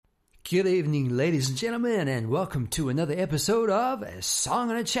Good evening, ladies and gentlemen, and welcome to another episode of A Song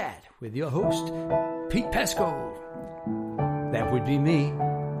and a Chat with your host, Pete Pasco. That would be me.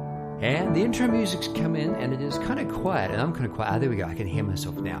 And the intro music's come in, and it is kind of quiet, and I'm kind of quiet. There we go, I can hear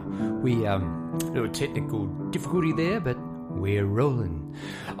myself now. Little technical difficulty there, but we're rolling.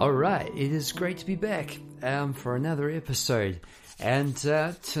 All right, it is great to be back for another episode. And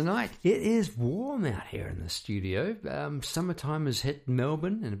tonight, it is warm out here in the studio. Summertime has hit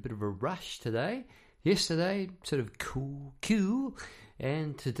Melbourne in a bit of a rush today. Yesterday, sort of cool.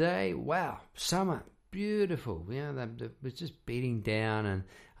 And today, wow, summer, beautiful. You know, it's just beating down. And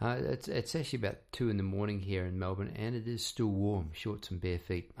it's actually about 2 in the morning here in Melbourne. And it is still warm, shorts and bare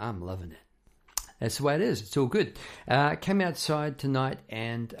feet. I'm loving it. That's the way it is. It's all good. Came outside tonight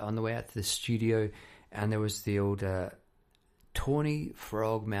and on the way out to the studio. And there was the old... tawny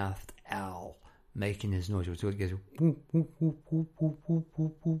frog-mouthed owl making his noise. So it goes whoop, whoop, whoop, whoop, whoop, whoop,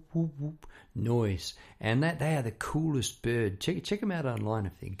 whoop, whoop, whoop, whoop, noise. And that they are the coolest bird. Check them out online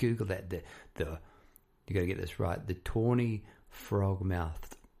if you Google that. The you got to get this right. The tawny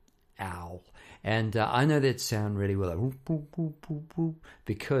frog-mouthed owl. And I know that sound really well, like whoop, whoop, whoop, whoop, whoop,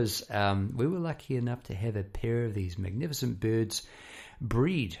 because we were lucky enough to have a pair of these magnificent birds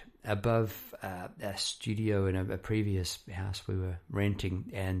breed above our studio in a previous house we were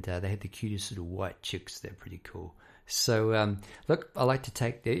renting, and they had the cutest little white chicks. They're pretty cool. So, look, I like to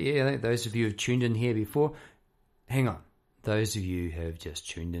take those of you who have tuned in here before, hang on. Those of you who have just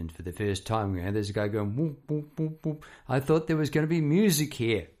tuned in for the first time, there's a guy going, whoop, whoop, whoop, whoop. I thought there was going to be music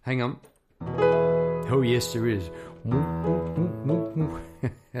here. Hang on. Oh, yes, there is. Whoop, whoop, whoop, whoop, whoop.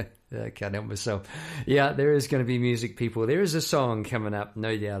 I can't help myself. Yeah, there is going to be music, people. There is a song coming up,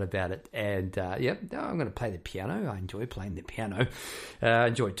 no doubt about it. And, I'm going to play the piano. I enjoy playing the piano. I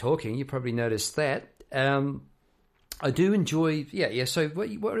enjoy talking. You probably noticed that. I do enjoy, so what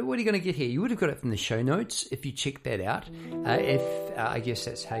are you going to get here? You would have got it from the show notes if you check that out. I guess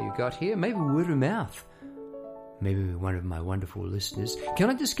that's how you got here. Maybe word of mouth. Maybe one of my wonderful listeners. Can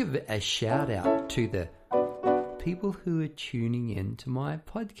I just give a shout out to the people who are tuning in to my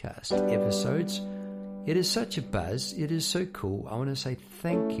podcast episodes? It is such a buzz. It is so cool. I want to say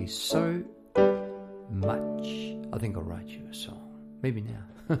thank you so much. I think I'll write you a song. Maybe now.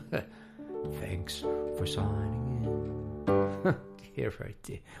 Thanks for signing in. Yeah, right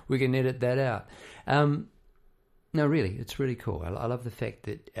there. We can edit that out. No, really, it's really cool. I love the fact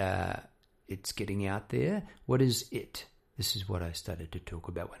that it's getting out there. What is it? This is what I started to talk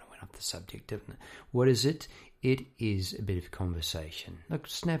about when I went off the subject, didn't it? What is it? It is a bit of conversation. Look,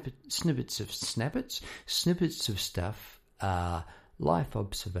 snippets of stuff, life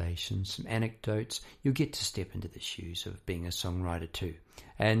observations, some anecdotes. You'll get to step into the shoes of being a songwriter too.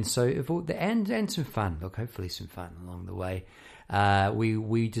 And so, and some fun. Look, hopefully some fun along the way.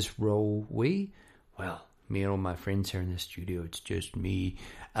 We just roll. Me and all my friends here in the studio. It's just me.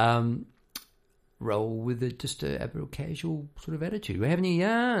 Roll with just a real casual sort of attitude. We're having a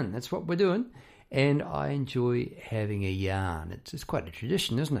yarn. That's what we're doing. And I enjoy having a yarn. It's quite a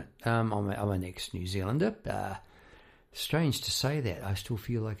tradition, isn't it? I'm an ex-New Zealander. Strange to say that. I still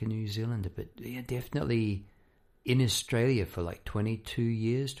feel like a New Zealander. But yeah, definitely in Australia for like 22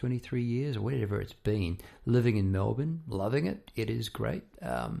 years, 23 years, or whatever it's been. Living in Melbourne, loving it. It is great.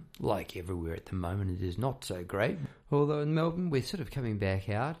 Like everywhere at the moment, it is not so great. Although in Melbourne, we're sort of coming back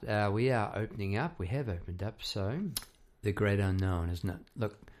out. We are opening up. We have opened up. So the great unknown, isn't it?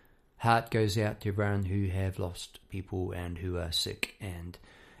 Look. Heart goes out to everyone who have lost people and who are sick. And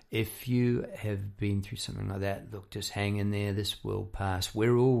if you have been through something like that, look, just hang in there. This will pass.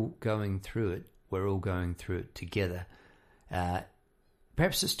 We're all going through it. We're all going through it together.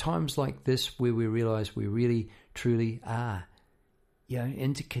 Perhaps it's times like this where we realize we really, truly are,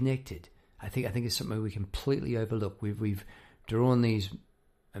 interconnected. I think it's something we completely overlook. We've drawn these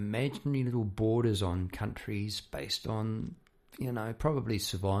imaginary little borders on countries based on, probably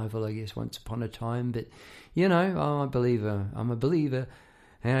survival, I guess, once upon a time. But, I'm a believer.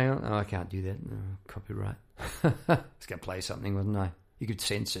 Hang on. Oh, I can't do that. No, copyright. I was going to play something, wasn't I? You could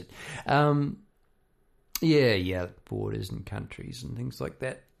sense it. Borders and countries and things like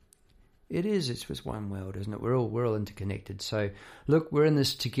that. It's just one world, isn't it? We're all interconnected. So, look, we're in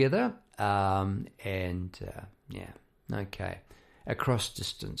this together. Okay. Across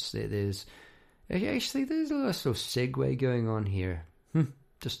distance, there's a nice little segue going on here.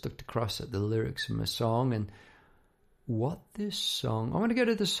 Just looked across at the lyrics of my song and what this song... I want to go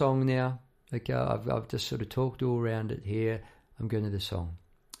to the song now. Okay, I've just sort of talked all around it here. I'm going to the song.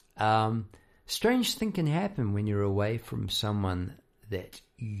 Strange thing can happen when you're away from someone that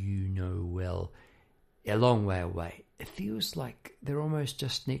you know well. a long way away. It feels like they're almost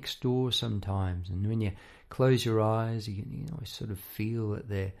just next door sometimes. And when you close your eyes, you sort of feel that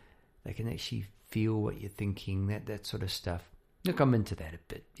they can actually feel what you're thinking, that sort of stuff. Look, I'm into that a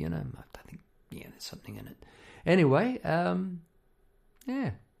bit, I think, there's something in it. Anyway, I'm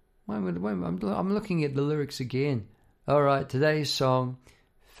looking at the lyrics again. All right, today's song,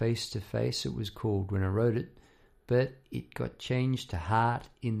 Face to Face, it was called when I wrote it, but it got changed to Heart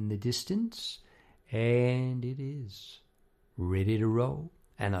in the Distance, and it is ready to roll.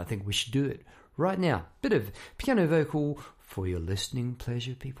 And I think we should do it right now. Bit of piano vocal for your listening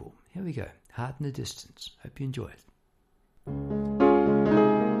pleasure, people. Here we go, Heart in the Distance. Hope you enjoy it.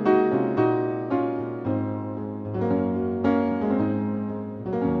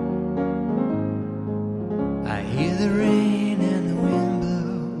 I hear the rain and the wind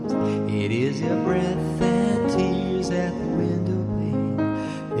blows. It is your breath and tears at the window pane.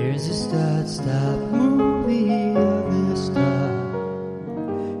 There's a start-stop movie of the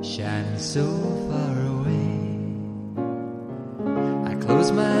star shining so far away. I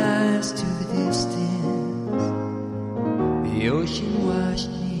close my eyes to the distance. The ocean washed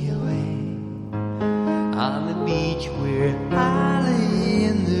me away. On the beach where I lay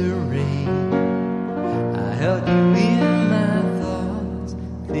in the rain, I held you in my thoughts,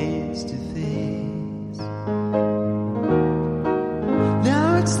 face to face.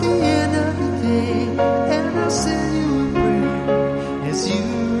 Now it's the end of the day, and I'll send you a prayer as you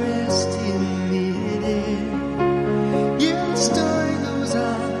rest in midair. Yeah, the story goes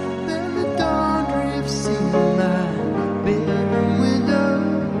on, then the dawn drifts in my bedroom window.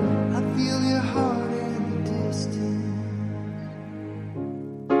 I feel your heart in the distance.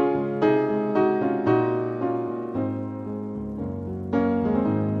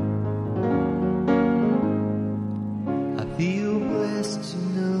 I feel blessed to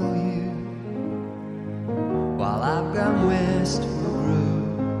know you while I've gone west for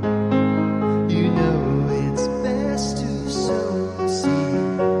growth. You know it's best to sow the seeds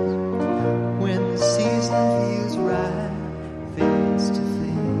when the season feels right, face to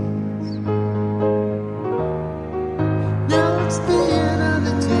face. Now it's the end of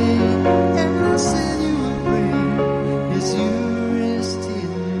the day, and I'll send you a prayer as you rest in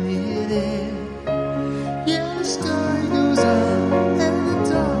midair. Yeah, the story goes on, and the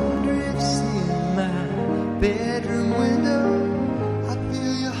dawn drifts in my bedroom window. I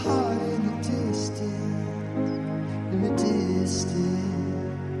feel your heart in the distance, in the distance.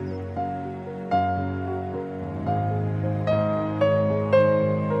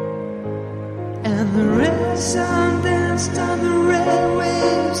 And the red sun danced on the red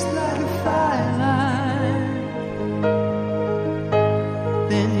waves like a fire line.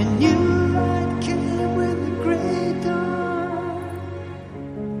 Then you knew light came with the gray dawn.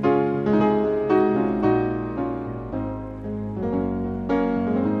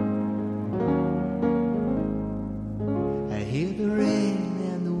 I hear the rain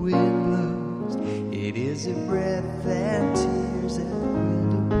and the wind blows. It is a breath and tears at the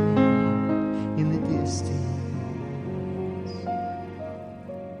window pane in the distance.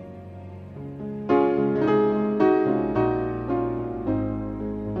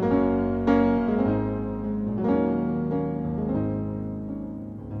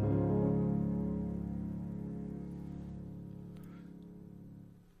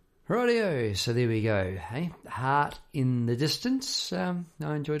 Rightio, so there we go. Hey, Heart in the Distance. I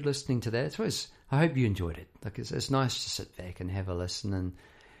enjoyed listening to that. I hope you enjoyed it. Like it's nice to sit back and have a listen. And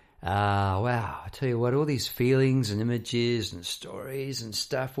wow, I tell you what, all these feelings and images and stories and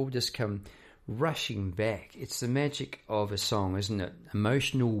stuff all just come rushing back. It's the magic of a song, isn't it?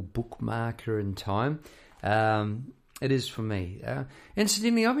 Emotional bookmarker in time. It is for me.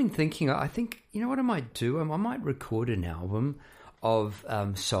 Incidentally, I've been thinking, I think, you know what I might do? I might record an album of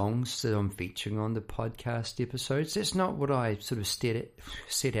songs that I'm featuring on the podcast episodes. That's not what I sort of set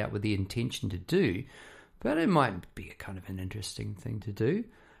out with the intention to do, but it might be a kind of an interesting thing to do.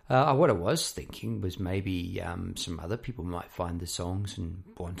 What I was thinking was maybe some other people might find the songs and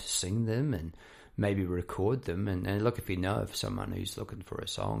want to sing them and maybe record them. And look, if you know of someone who's looking for a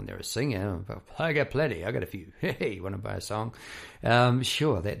song, they're a singer, I got plenty, I got a few. Hey, you want to buy a song?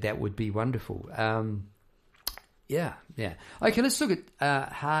 Sure, that would be wonderful. Yeah. Okay, let's look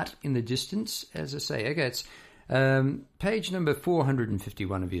at Heart in the Distance. As I say, okay, it's page number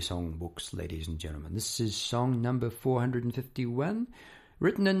 451 of your songbooks, ladies and gentlemen. This is song number 451,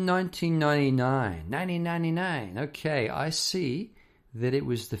 written in 1999. Okay, I see that it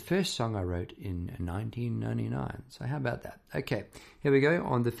was the first song I wrote in 1999. So how about that? Okay, here we go.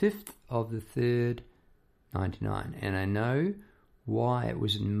 On the 5th of the 3rd, 99. And I know why it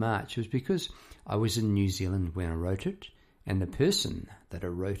was in March was because I was in New Zealand when I wrote it, and the person that I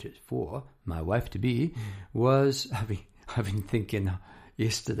wrote it for, my wife-to-be, was... I've been thinking...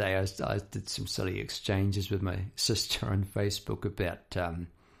 Yesterday, I did some silly exchanges with my sister on Facebook about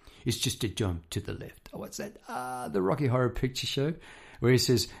it's just a jump to the left. Oh, what's that? The Rocky Horror Picture Show, where he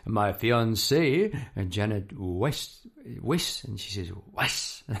says, my fiancée, and Janet West, and she says,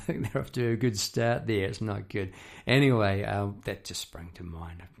 West. I think they're off to a good start there. It's not good. Anyway, that just sprang to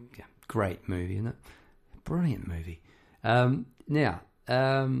mind. Great movie, isn't it? Brilliant movie. I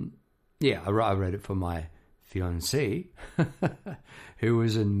wrote it for my fiancée, who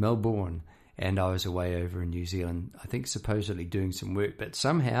was in Melbourne, and I was away over in New Zealand, I think supposedly doing some work, but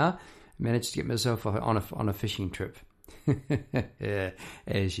somehow managed to get myself on a fishing trip. Yeah,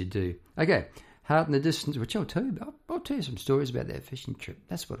 as you do. Okay, Heart in the Distance, which I'll tell you about. I'll tell you some stories about that fishing trip.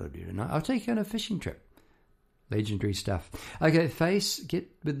 That's what I'll do tonight. I'll take you on a fishing trip. Legendary stuff. Okay, Face, get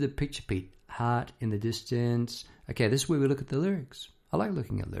with the picture, Pete. Heart in the Distance. Okay, this is where we look at the lyrics. I like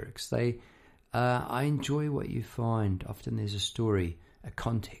looking at lyrics. I enjoy what you find. Often there's a story, a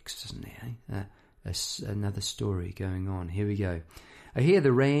context, isn't there? Another story going on. Here we go. I hear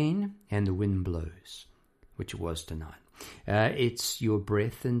the rain and the wind blows, which it was tonight. It's your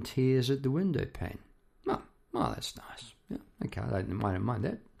breath and tears at the window pane. Oh, that's nice. Yeah, okay, I don't mind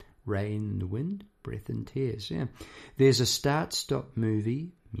that. Rain and the wind, breath and tears. Yeah. There's a start-stop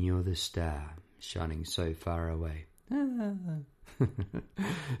movie. You're the star, shining so far away.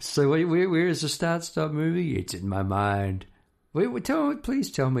 So where is the start-stop movie? It's in my mind.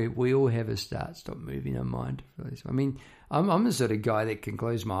 Please tell me we all have a start-stop movie in our mind. I mean, I'm the sort of guy that can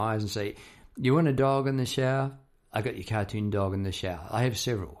close my eyes and say, you want a dog in the shower? I got your cartoon dog in the shower. I have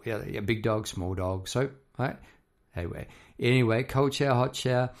several. Yeah, big dog, small dog. So, right? Anyway, cold shower, hot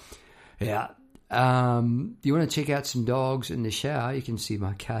shower. Yeah. You want to check out some dogs in the shower? You can see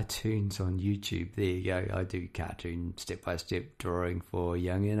my cartoons on YouTube. There you go. I do cartoon step-by-step drawing for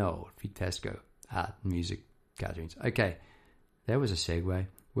young and old. Pete Pasco, art, music, cartoons. Okay, that was a segue.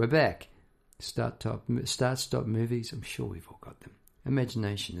 We're back. Start-stop movies. I'm sure we've all got them.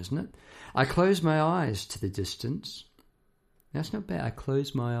 Imagination, isn't it? I close my eyes to the distance. That's not bad. I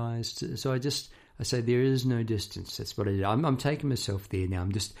close my eyes to... So I say there is no distance. That's what I do. I'm taking myself there now.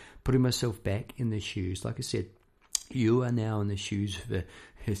 I'm just putting myself back in the shoes. Like I said, you are now in the shoes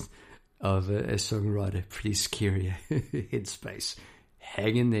of a songwriter. Pretty scary headspace.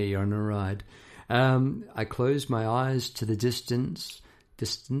 Hang in there. You're on a ride. I close my eyes to the distance.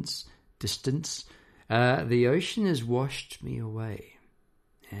 The ocean has washed me away.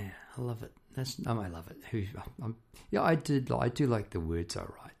 Yeah, I love it. I love it. I do like the words I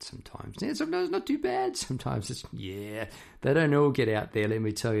write sometimes. Yeah, sometimes not too bad. Sometimes they don't all get out there. Let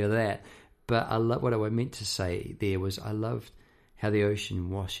me tell you that. But I love what I meant to say there was I loved how the ocean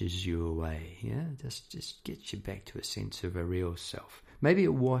washes you away. Yeah, just gets you back to a sense of a real self. Maybe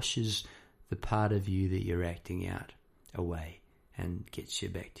it washes the part of you that you're acting out away and gets you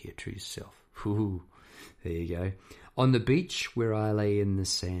back to your true self. Ooh, there you go. On the beach where I lay in the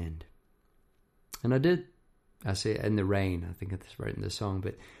sand. And I did. I say in the rain. I think I wrote in the song,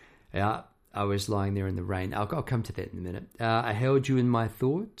 but I was lying there in the rain. I'll come to that in a minute. I held you in my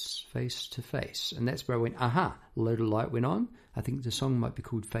thoughts, face to face, and that's where I went. A little light went on. I think the song might be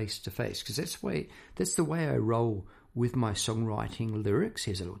called Face to Face because that's the way I roll with my songwriting lyrics.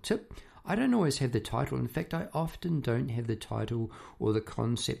 Here's a little tip. I don't always have the title. In fact, I often don't have the title or the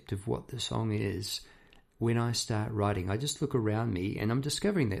concept of what the song is when I start writing. I just look around me, and I'm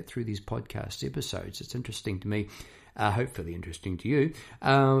discovering that through these podcast episodes. It's interesting to me, hopefully interesting to you,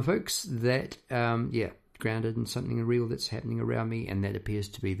 folks, that, grounded in something real that's happening around me, and that appears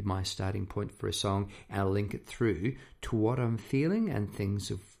to be my starting point for a song, and I'll link it through to what I'm feeling and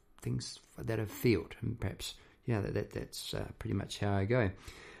things that I've felt, and perhaps, that's pretty much how I go.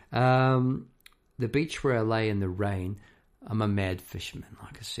 The beach where I lay in the rain, I'm a mad fisherman.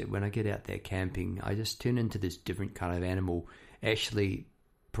 Like I said, when I get out there camping, I just turn into this different kind of animal. Actually,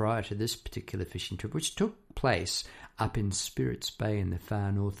 prior to this particular fishing trip, which took place up in Spirits Bay in the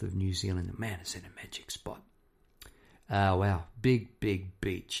far north of New Zealand, man, it's in a magic spot. Wow, big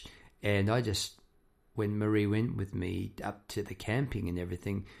beach. And when Marie went with me up to the camping and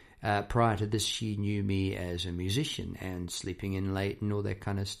everything, prior to this, she knew me as a musician and sleeping in late and all that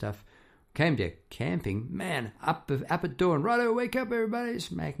kind of stuff. Came to camping, man, up at dawn, righto, wake up everybody,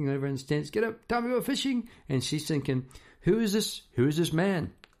 smacking over in tents, get up, time to go fishing. And she's thinking, who is this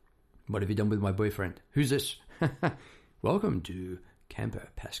man? What have you done with my boyfriend? Who's this? Welcome to Camper,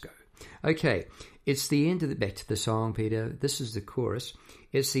 Pasco. Okay, it's the end of the... Back to the song, Peter. This is the chorus.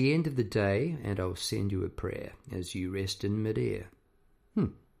 It's the end of the day, and I'll send you a prayer as you rest in midair.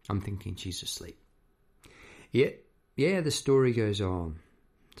 I'm thinking she's asleep. Yeah, the story goes on.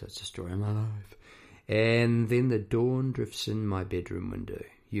 That's the story of my life. And then the dawn drifts in my bedroom window.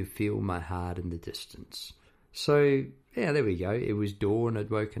 You feel my heart in the distance. So, yeah, there we go. It was dawn. I'd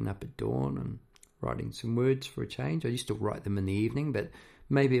woken up at dawn and writing some words for a change. I used to write them in the evening, but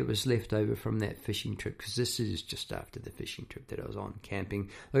maybe it was left over from that fishing trip, because this is just after the fishing trip that I was on,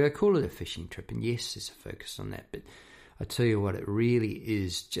 camping. Like, I call it a fishing trip, and yes, there's a focus on that, but I tell you what, it really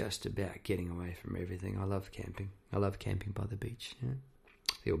is just about getting away from everything. I love camping. I love camping by the beach. Yeah?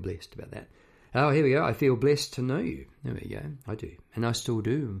 I feel blessed about that. Oh, here we go. I feel blessed to know you. There we go. I do. And I still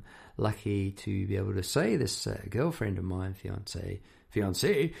do. I'm lucky to be able to say this girlfriend of mine, fiancée,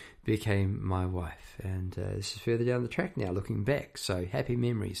 became my wife. And this is further down the track now, looking back. So happy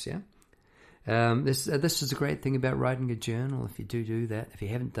memories, yeah? This is a great thing about writing a journal. If you do that, if you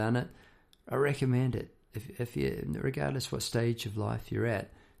haven't done it, I recommend it. If you, regardless what stage of life you're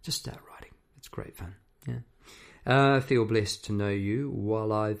at, just start writing. It's great fun, yeah? I feel blessed to know you.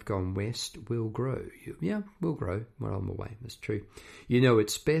 While I've gone west, we'll grow. We'll grow while I'm away. That's true. You know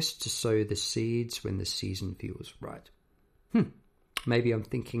it's best to sow the seeds when the season feels right. Maybe I'm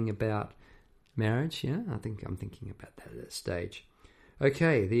thinking about marriage. Yeah, I think I'm thinking about that at that stage.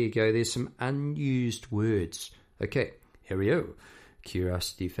 Okay, there you go. There's some unused words. Okay, here we go.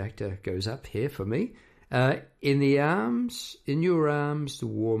 Curiosity factor goes up here for me. In your arms, the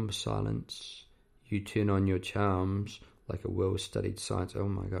warm silence. You turn on your charms like a well-studied science. Oh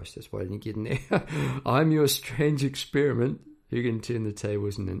my gosh, that's why I didn't get in there. I'm your strange experiment. You can turn the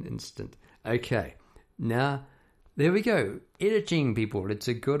tables in an instant. Okay, now there we go. Editing, people. It's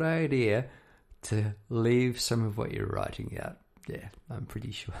a good idea to leave some of what you're writing out. Yeah, I'm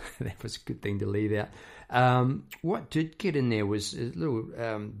pretty sure that was a good thing to leave out. What did get in there was a little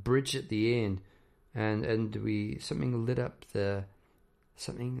bridge at the end, and something lit up the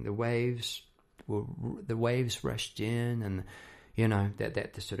waves. The waves rushed in, and you know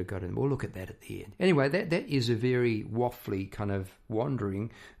that sort of got in. We'll look at that at the end. Anyway, that is a very waffly kind of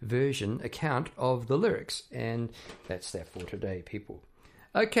wandering account of the lyrics, and that's that for today, people.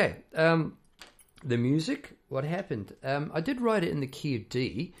 Okay, the music. What happened? I did write it in the key of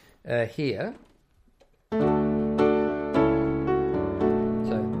D here. So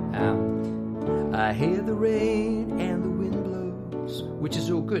I hear the rain and the wind blows, which is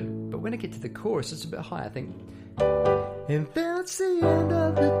all good. But when I get to the chorus, it's a bit high, I think. And that's the end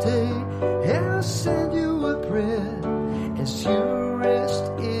of the day, and I'll send you a prayer as you rest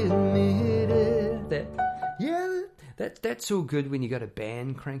in midair. That's all good when you got a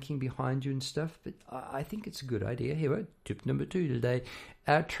band cranking behind you and stuff, but I think it's a good idea. Here we go. Tip number 2 today.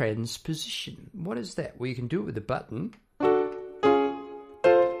 Transposition. What is that? Well, you can do it with a button. Try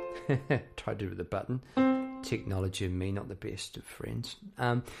to do it with a button. Technology and me, not the best of friends.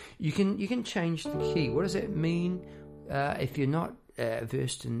 You can change the key. What does that mean? If you're not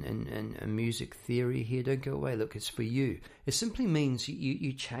versed in music theory here, don't go away. Look, it's for you. It simply means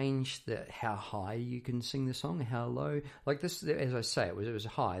you change how high you can sing the song, how low. Like this, as I say, it was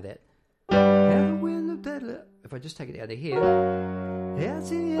high. That if I just take it out of here, at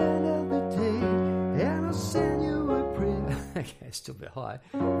the end of the day, and I'll send you a prayer. Okay, it's still a bit high,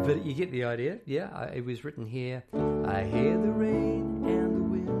 but you get the idea. Yeah, it was written here. I hear the rain and the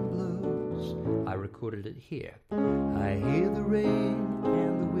wind blows. I recorded it here. I hear the rain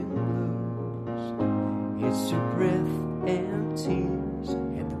and the wind blows. It's your breath and tears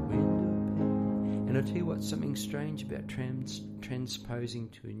at the window pane. And I'll tell you what, something strange about transposing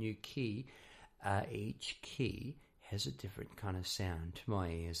to a new key. Each key has a different kind of sound, to my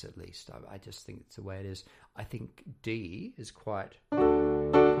ears at least. I just think it's the way it is. I think D is quite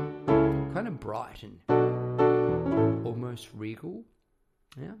kind of bright and almost regal.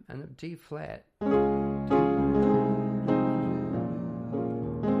 Yeah, and D flat.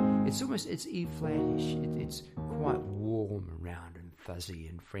 It's E flatish. It's quite warm, round and fuzzy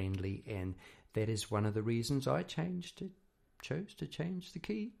and friendly, and that is one of the reasons I chose to change the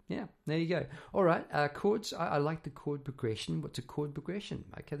key. Yeah, there you go. All right, chords. I like the chord progression. What's a chord progression?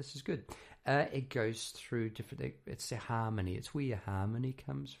 Okay, this is good. It goes through different. It's a harmony. It's where your harmony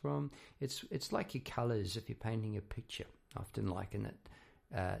comes from. It's like your colours if you're painting a picture. I often liken it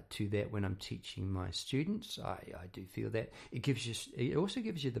to that when I'm teaching my students. I do feel that it also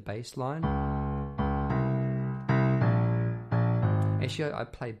gives you the bass line. Actually, I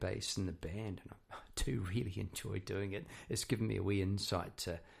play bass in the band, and I do really enjoy doing it. It's given me a wee insight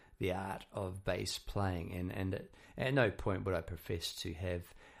to the art of bass playing, and at no point would I profess to have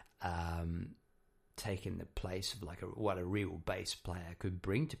taken the place of what a real bass player could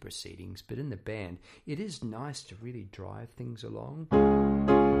bring to proceedings, but in the band, it is nice to really drive things along.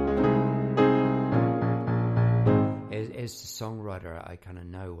 As the songwriter, I kind of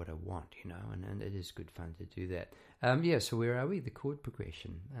know what I want, and it is good fun to do that. So where are we? The chord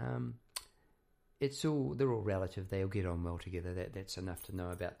progression. They're all relative. They all get on well together. That's enough to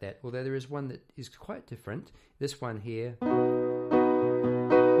know about that. Although there is one that is quite different. This one here.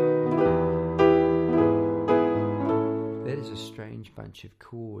 That is a strange bunch of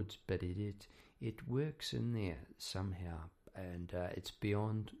chords, but it works in there somehow, and it's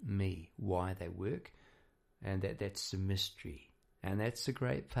beyond me why they work, and that's the mystery, and that's the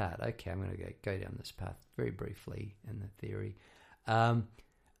great part. Okay, I'm going to go down this path very briefly in the theory.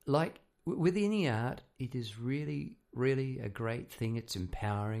 With any art, it is really, really a great thing. It's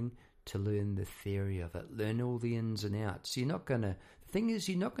empowering to learn the theory of it, learn all the ins and outs. The thing is,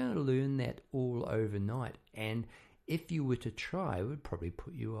 you're not going to learn that all overnight, and if you were to try, it would probably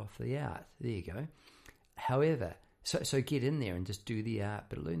put you off the art. There you go. However, so get in there and just do the art,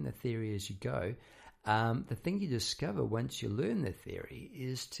 but learn the theory as you go. The thing you discover once you learn the theory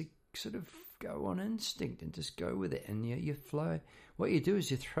is to sort of go on instinct and just go with it, and you flow. What you do is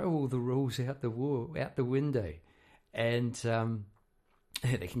you throw all the rules out the window, and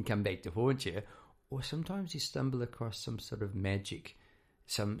they can come back to haunt you. Or sometimes you stumble across some sort of magic,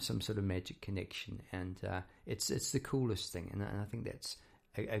 some sort of magic connection, and it's the coolest thing. And I think that's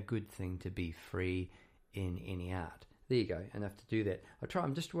a good thing, to be free in any art. There you go. Enough to do that. What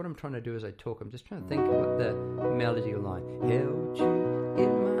I'm trying to do as I talk, I'm just trying to think what the melody line. Held you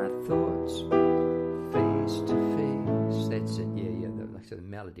in my thoughts, face to face. That's it. Yeah. Like I said, the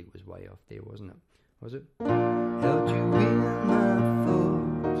melody was way off there, wasn't it? Was it? Held you in my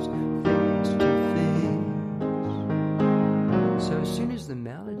thoughts, face to face. So as soon as the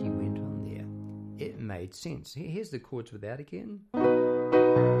melody went on there, it made sense. Here's the chords with that again.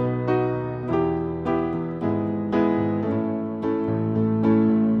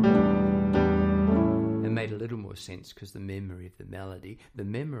 Made a little more sense because the memory of the melody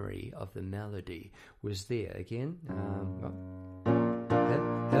was there again.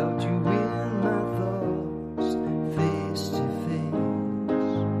 Held you in my thoughts, face to face.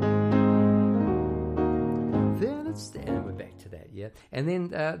 Then it's there, and we're back to that, yeah. And then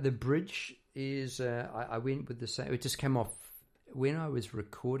the bridge is I went with the same. It just came off when I was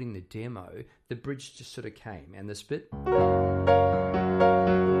recording the demo. The bridge just sort of came, and this bit.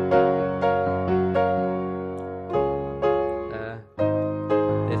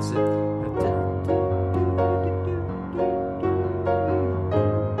 That's it.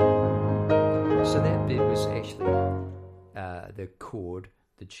 So that bit was actually the chord,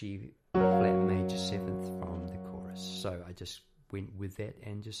 the G flat major 7th from the chorus. So I just went with that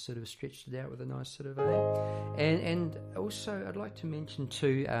and just sort of stretched it out with a nice sort of A. And also I'd like to mention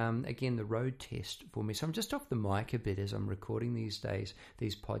too, again, the road test for me. So I'm just off the mic a bit as I'm recording these days,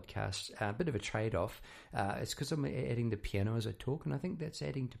 these podcasts, a bit of a trade-off. It's because I'm adding the piano as I talk, and I think that's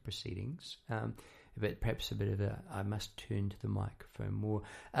adding to proceedings. But perhaps a bit of I must turn to the microphone more.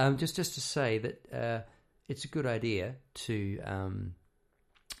 Just to say that it's a good idea to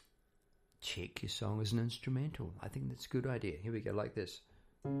check your song as an instrumental. I think that's a good idea. Here we go, like this.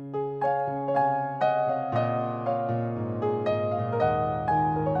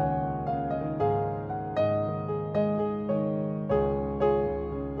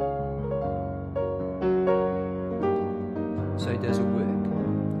 So does it work?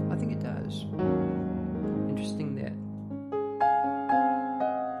 I think it does. Interesting that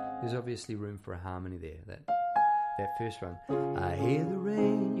there's obviously room for a harmony there. That first one. I hear the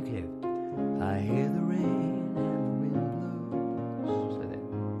rain. You can have it. I hear the rain and the wind blows. So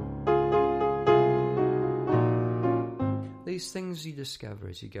that. These things you discover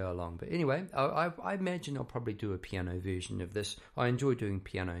as you go along. But anyway, I imagine I'll probably do a piano version of this. I enjoy doing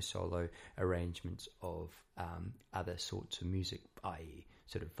piano solo arrangements of other sorts of music, i.e.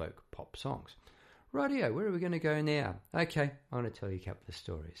 sort of folk pop songs. Rightio, where are we going to go now? Okay, I want to tell you a couple of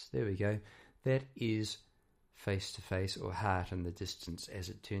stories. There we go. That is Face to Face, or Heart in the Distance, as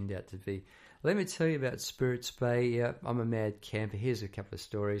it turned out to be. Let me tell you about Spirits Bay. Yeah, I'm a mad camper. Here's a couple of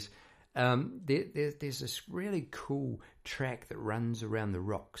stories. There's this really cool track that runs around the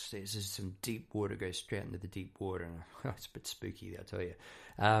rocks. There's some deep water, goes straight into the deep water, and it's a bit spooky, I'll tell you.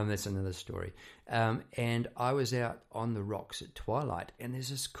 That's another story. And I was out on the rocks at twilight, and there's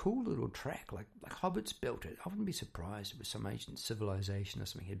this cool little track, like hobbits built it. I wouldn't be surprised if it was some ancient civilization or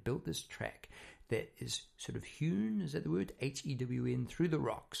something had built this track that is sort of hewn, is that the word? Hewn, through the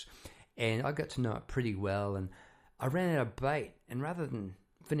rocks. And I got to know it pretty well, and I ran out of bait, and rather than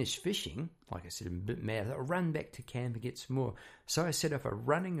finish fishing, like I said, I'm a bit mad, I'll run back to camp and get some more. So I set off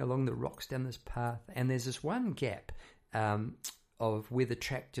running along the rocks down this path, and there's this one gap of where the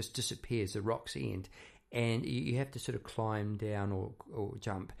track just disappears, the rocks end, and you have to sort of climb down or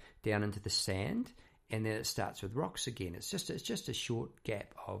jump down into the sand, and then it starts with rocks again. It's just a short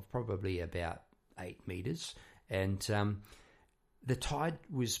gap of probably about 8 meters, and the tide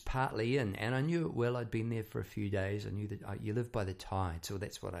was partly in, and I knew it well. I'd been there for a few days. I knew that you live by the tide, so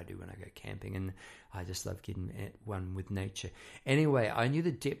that's what I do when I go camping, and I just love getting at one with nature. Anyway, I knew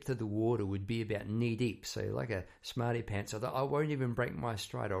the depth of the water would be about knee deep, so like a smarty pants. I thought, I won't even break my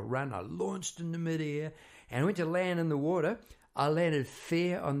stride. I'll run. I launched into midair, and I went to land in the water. I landed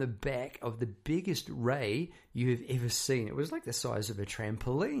fair on the back of the biggest ray you have ever seen. It was like the size of a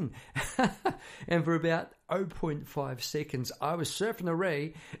trampoline. And for about 0.5 seconds, I was surfing the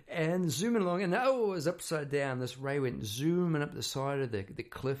ray and zooming along, and it was upside down. This ray went zooming up the side of the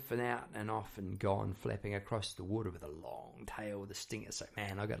cliff and out and off and gone, flapping across the water with a long tail with a stinger. So,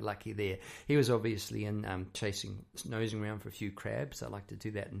 man, I got lucky there. He was obviously in nosing around for a few crabs. I like to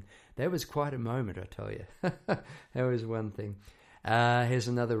do that, and that was quite a moment, I tell you. That was one thing. Here's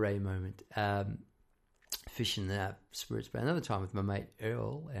another ray moment. Fishing Spirits Bay another time with my mate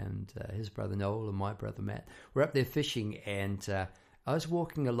Earl and his brother Noel and my brother Matt. We're up there fishing, and I was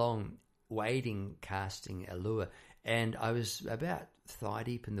walking along, wading, casting a lure, and I was about thigh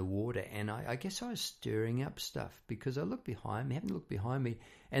deep in the water, and I guess I was stirring up stuff because I looked behind me, happened to look behind me,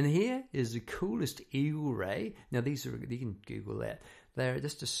 and here is the coolest eagle ray. Now these are, you can Google that. They're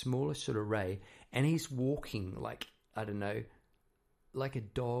just a smaller sort of ray, and he's walking like, I don't know, like a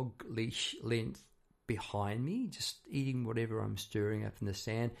dog leash length behind me, just eating whatever I'm stirring up in the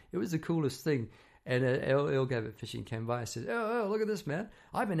sand. It was the coolest thing. And Earl gave it fishing, came by and said, oh, look at this, man.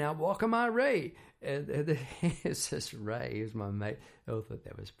 I've been out walking my ray. And it's this ray. He was my mate. Earl thought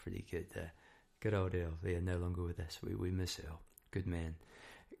that was pretty good. Good old Earl. They're no longer with us. We miss Earl. Good man.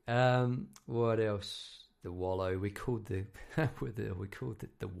 What else? The wallow. We called the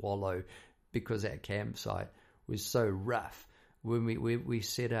wallow because our campsite was so rough. When we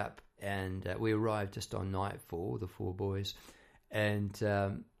set up, and we arrived just on nightfall, the 4 boys, and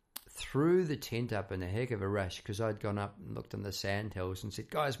threw the tent up in a heck of a rush because I'd gone up and looked in the sandhills and said,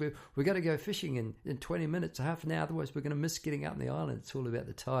 guys, we've got to go fishing in 20 minutes, half an hour, otherwise we're going to miss getting out on the island. It's all about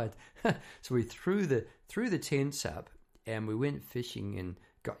the tide. So we threw the tents up, and we went fishing, and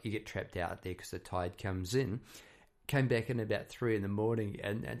you get trapped out there because the tide comes in. Came back in about 3 a.m,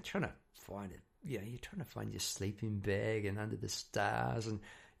 and trying to find it. Yeah, you're trying to find your sleeping bag and under the stars, and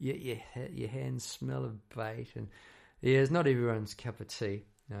your hands smell of bait, and yeah, it's not everyone's cup of tea,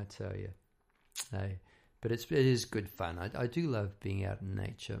 I tell you. But it is good fun. I do love being out in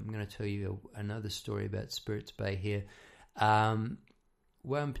nature. I'm going to tell you another story about Spirits Bay here.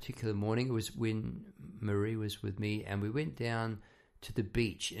 One particular morning, it was when Marie was with me, and we went down to the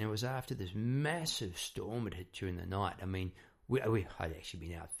beach, and it was after this massive storm had hit during the night. I mean, I'd actually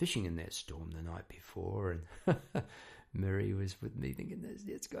been out fishing in that storm the night before, and Mary was with me thinking,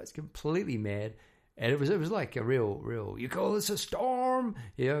 this guy's completely mad. And it was like a real, you call this a storm?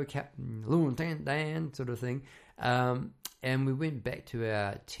 Captain Lieutenant Dan sort of thing. And we went back to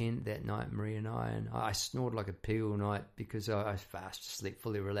our tent that night, Marie and I snored like a pig all night because I was fast asleep,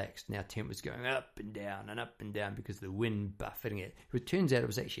 fully relaxed, and our tent was going up and down because of the wind buffeting it. It turns out it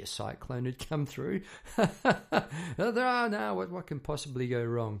was actually a cyclone had come through. What can possibly go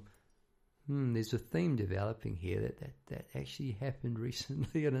wrong? There's a theme developing here that actually happened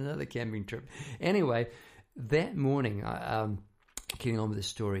recently on another camping trip. Anyway, that morning, getting on with the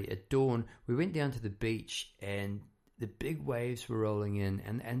story, at dawn, we went down to the beach, and the big waves were rolling in,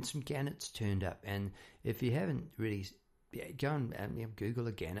 and some gannets turned up. And if you haven't really, go and Google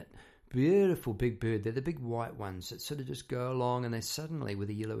a gannet. Beautiful big bird. They're the big white ones that sort of just go along, and they suddenly, with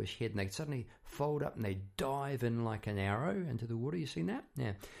a yellowish head, and they suddenly fold up and they dive in like an arrow into the water. You seen that?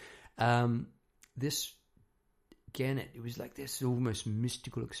 Yeah. This gannet, it was like this almost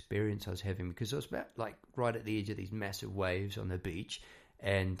mystical experience I was having, because I was about like right at the edge of these massive waves on the beach,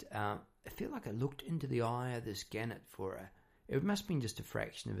 and I felt like I looked into the eye of this gannet it must have been just a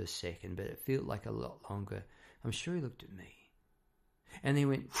fraction of a second, but it felt like a lot longer. I'm sure he looked at me, and then he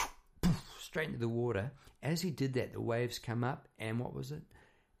went straight into the water. As he did that, the waves come up, and what was it?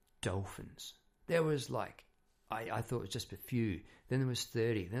 Dolphins. There was like, I thought it was just a few. Then there was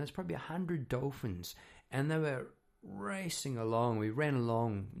 30. Then there was probably 100 dolphins, and they were racing along. We ran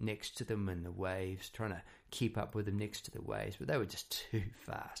along next to them in the waves, trying to keep up with them next to the waves, but they were just too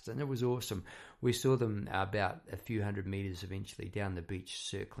fast, and it was awesome. We saw them about a few hundred meters eventually down the beach,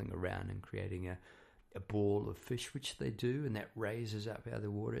 circling around and creating a ball of fish, which they do, and that raises up out of the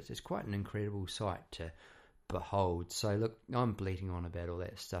water. It's quite an incredible sight to behold. So look, I'm bleating on about all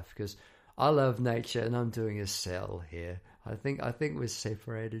that stuff because I love nature, and I'm doing a sell here. I think we're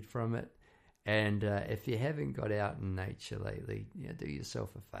separated from it. And if you haven't got out in nature lately, do yourself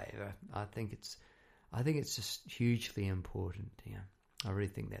a favor. I think it's just hugely important. I really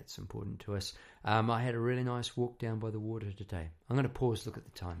think that's important to us. I had a really nice walk down by the water today. I'm going to pause, look at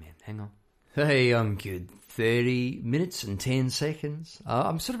the time, man. Hang on. Hey, I'm good. 30 minutes and 10 seconds.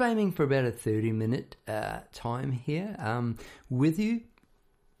 I'm sort of aiming for about a 30-minute time here with you.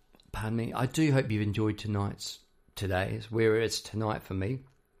 Pardon me. I do hope you've enjoyed today's, where it's tonight for me.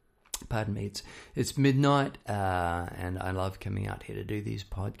 Pardon me, it's midnight, and I love coming out here to do these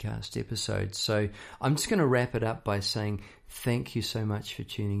podcast episodes. So I'm just going to wrap it up by saying thank you so much for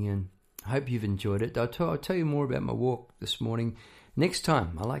tuning in. I hope you've enjoyed it. I'll tell you more about my walk this morning next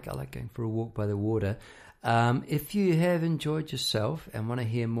time. I like going for a walk by the water. If you have enjoyed yourself and want to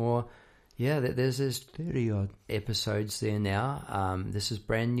hear more, there's 30-odd episodes there now. This is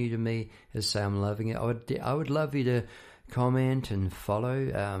brand new to me. As I say, I'm loving it. I would love you to comment and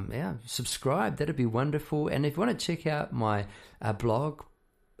follow, subscribe. That'd be wonderful. And if you want to check out my blog,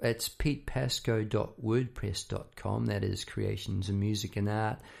 it's petepasco.wordpress.com. That is Creations of Music and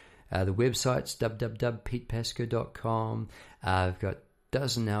Art. The website's www.petepasco.com. I've got a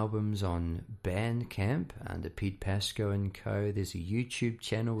dozen albums on Bandcamp under Pete Pasco & Co. There's a YouTube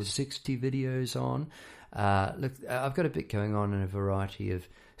channel with 60 videos on. Look, I've got a bit going on in a variety of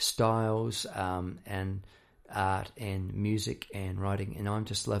styles and art and music and writing, and I'm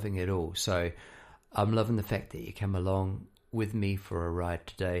just loving it all. So I'm loving the fact that you come along with me for a ride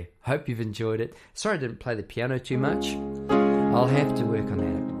today. Hope you've enjoyed it. Sorry I didn't play the piano too much. I'll have to work on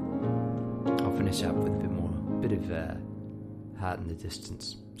that. I'll finish up with a bit of Heart in the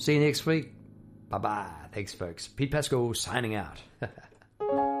Distance. See you next week. Bye-bye. Thanks, folks. Pete Pasco signing out.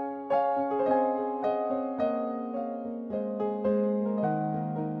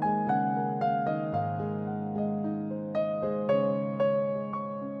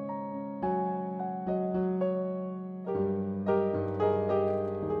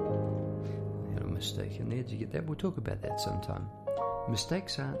 Mistake in there. Did you get that? We'll talk about that sometime.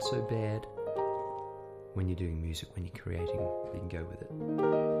 Mistakes aren't so bad when you're doing music, when you're creating. You can go with it.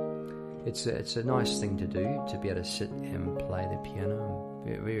 It's a nice thing to do, to be able to sit and play the piano. I'm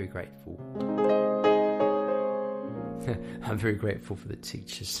very, very grateful. I'm very grateful for the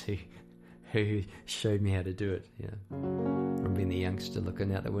teachers who showed me how to do it. From being the youngster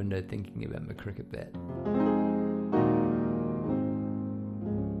looking out the window thinking about my cricket bat.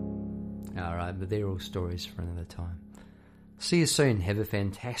 Alright, but they're all stories for another time. See you soon. Have a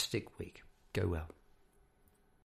fantastic week. Go well.